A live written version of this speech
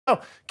Now,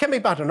 Kemi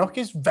Badenoch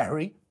is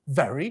very,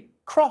 very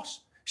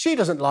cross. She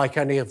doesn't like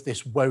any of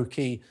this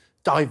wokey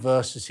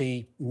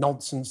diversity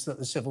nonsense that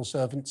the civil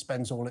servant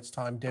spends all its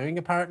time doing,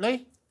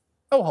 apparently.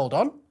 Oh, hold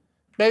on.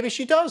 Maybe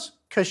she does,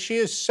 because she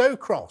is so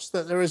cross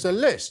that there is a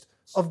list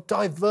of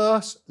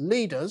diverse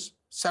leaders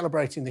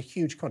celebrating the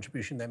huge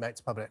contribution they make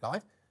to public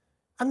life.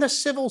 And the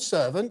civil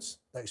servants,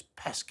 those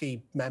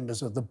pesky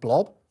members of the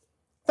blob,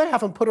 they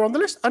haven't put her on the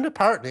list. And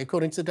apparently,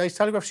 according to today's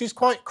Telegraph, she's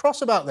quite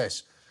cross about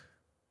this.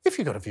 If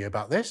you've got a view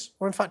about this,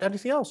 or in fact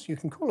anything else, you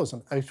can call us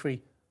on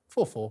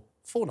 0344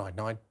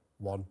 499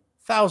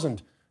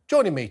 1000.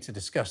 Joining me to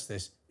discuss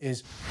this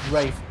is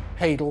Rafe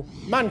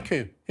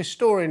Heydel-Mankoo,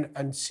 historian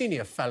and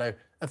senior fellow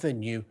of the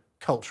New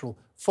Cultural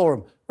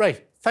Forum.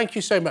 Rafe, thank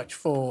you so much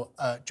for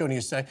joining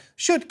us today.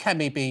 Should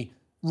Kemi be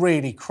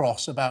really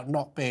cross about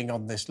not being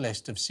on this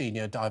list of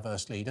senior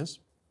diverse leaders?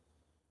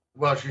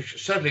 Well, she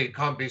certainly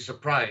can't be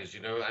surprised,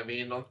 I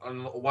mean,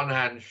 on one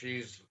hand,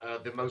 she's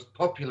the most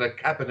popular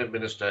cabinet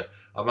minister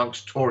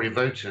amongst Tory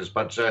voters,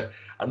 but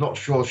I'm not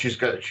sure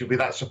she'll be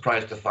that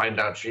surprised to find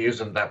out she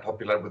isn't that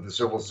popular with the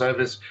civil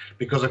service,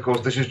 because, of course,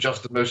 this is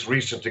just the most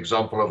recent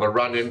example of a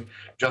run-in.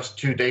 Just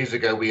 2 days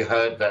ago, we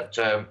heard that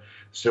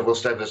civil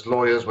service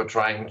lawyers were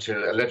trying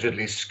to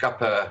allegedly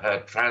scupper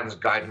her trans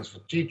guidance for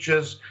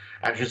teachers.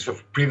 And she's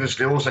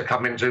previously also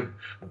come into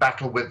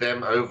battle with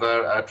them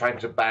over trying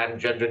to ban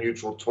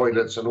gender-neutral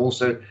toilets. And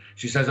also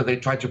she says that they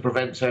tried to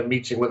prevent her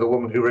meeting with a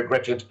woman who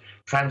regretted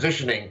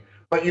transitioning.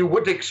 But you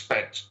would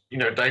expect,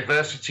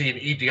 diversity and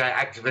EDI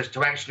activists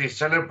to actually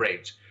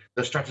celebrate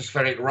the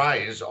stratospheric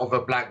rise of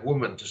a black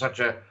woman to such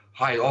a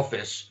high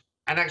office.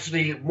 And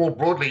actually, more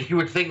broadly, you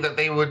would think that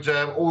they would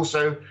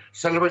also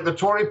celebrate the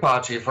Tory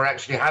party for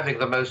actually having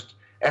the most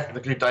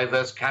ethnically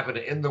diverse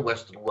cabinet in the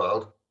Western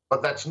world.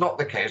 But that's not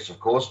the case,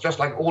 of course. Just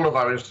like all of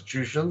our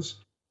institutions,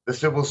 the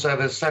civil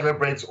service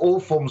celebrates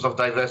all forms of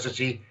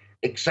diversity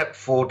except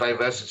for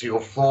diversity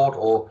of thought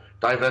or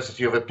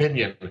diversity of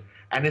opinion.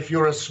 And if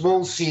you're a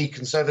small c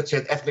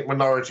conservative ethnic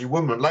minority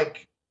woman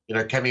like,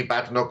 Kemi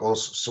Badenoch or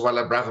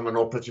Suella Braverman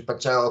or Priti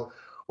Patel,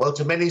 well,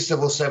 to many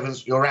civil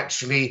servants,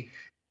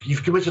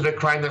 you've committed a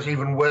crime that's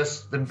even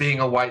worse than being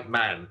a white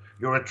man.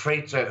 You're a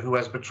traitor who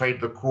has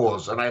betrayed the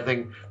cause. And I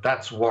think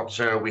that's what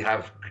we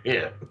have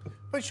here.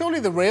 But surely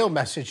the real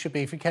message should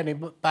be for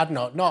Kemi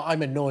Badenoch, not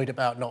I'm annoyed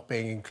about not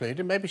being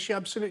included. Maybe she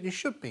absolutely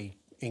should be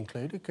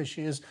included because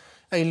she is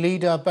a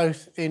leader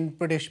both in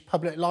British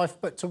public life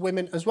but to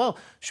women as well.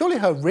 Surely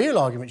her real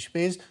argument should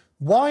be is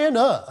why on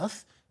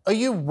earth are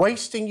you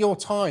wasting your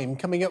time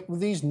coming up with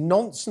these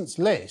nonsense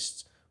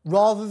lists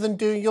rather than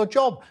doing your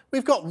job?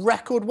 We've got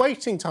record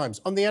waiting times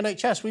on the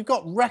NHS. We've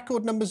got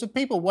record numbers of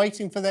people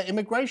waiting for their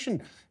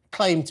immigration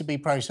claim to be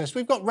processed.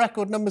 We've got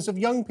record numbers of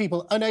young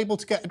people unable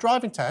to get a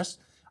driving test.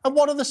 And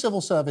what are the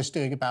civil service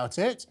doing about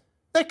it?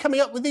 They're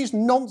coming up with these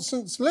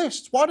nonsense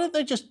lists. Why don't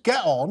they just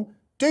get on,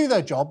 do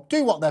their job,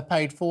 do what they're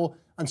paid for,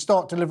 and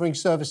start delivering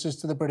services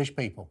to the British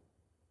people?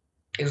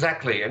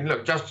 Exactly. And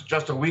look,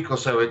 just a week or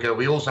so ago,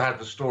 we also had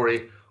the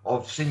story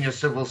of senior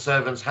civil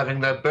servants having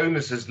their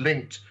bonuses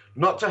linked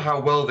not to how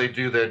well they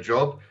do their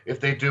job, if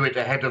they do it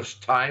ahead of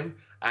time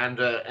and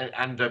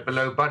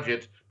below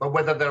budget, but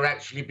whether they're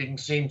actually being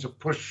seen to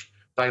push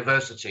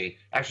diversity,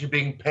 actually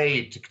being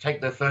paid to take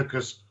their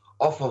focus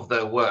off of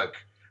their work.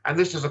 And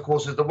this is, of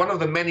course, one of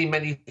the many,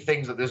 many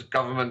things that this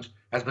government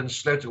has been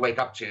slow to wake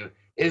up to,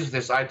 is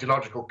this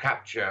ideological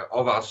capture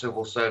of our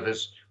civil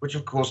service, which,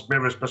 of course,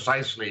 mirrors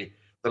precisely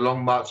the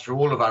long march through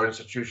all of our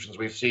institutions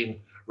we've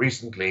seen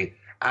recently.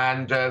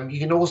 And you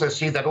can also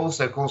see that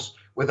also, of course,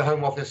 with the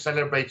Home Office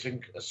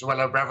celebrating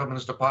Suella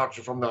Braverman's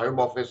departure from the Home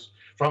Office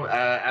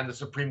and the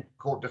Supreme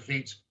Court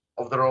defeat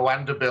of the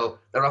Rwanda bill.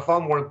 There are far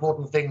more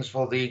important things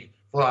for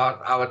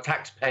our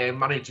taxpayer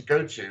money to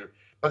go to.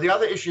 But the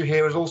other issue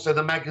here is also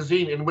the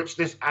magazine in which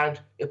this ad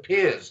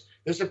appears.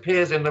 This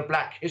appears in the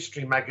Black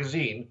History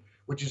magazine,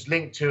 which is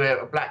linked to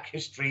a Black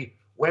History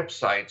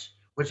website,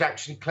 which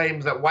actually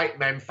claims that white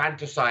men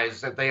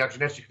fantasize that they are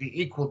genetically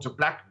equal to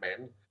black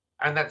men,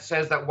 and that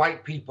says that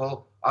white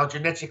people are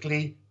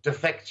genetically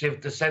defective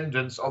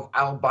descendants of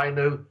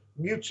albino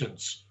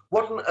mutants.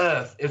 What on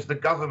earth is the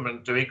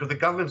government doing? Because the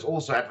government's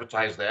also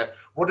advertised there.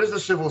 What is the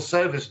civil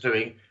service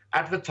doing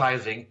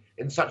advertising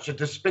in such a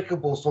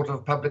despicable sort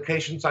of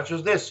publication such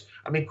as this?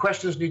 I mean,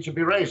 questions need to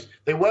be raised.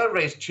 They were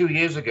raised 2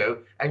 years ago,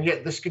 and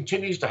yet this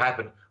continues to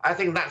happen. I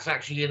think that's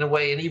actually, in a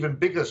way, an even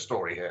bigger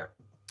story here.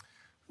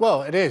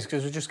 Well, it is,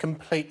 because we're just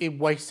completely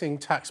wasting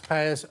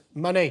taxpayers'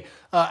 money.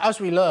 As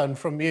we learn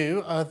from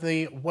you,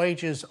 the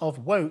wages of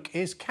woke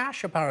is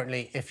cash,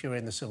 apparently, if you're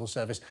in the civil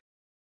service.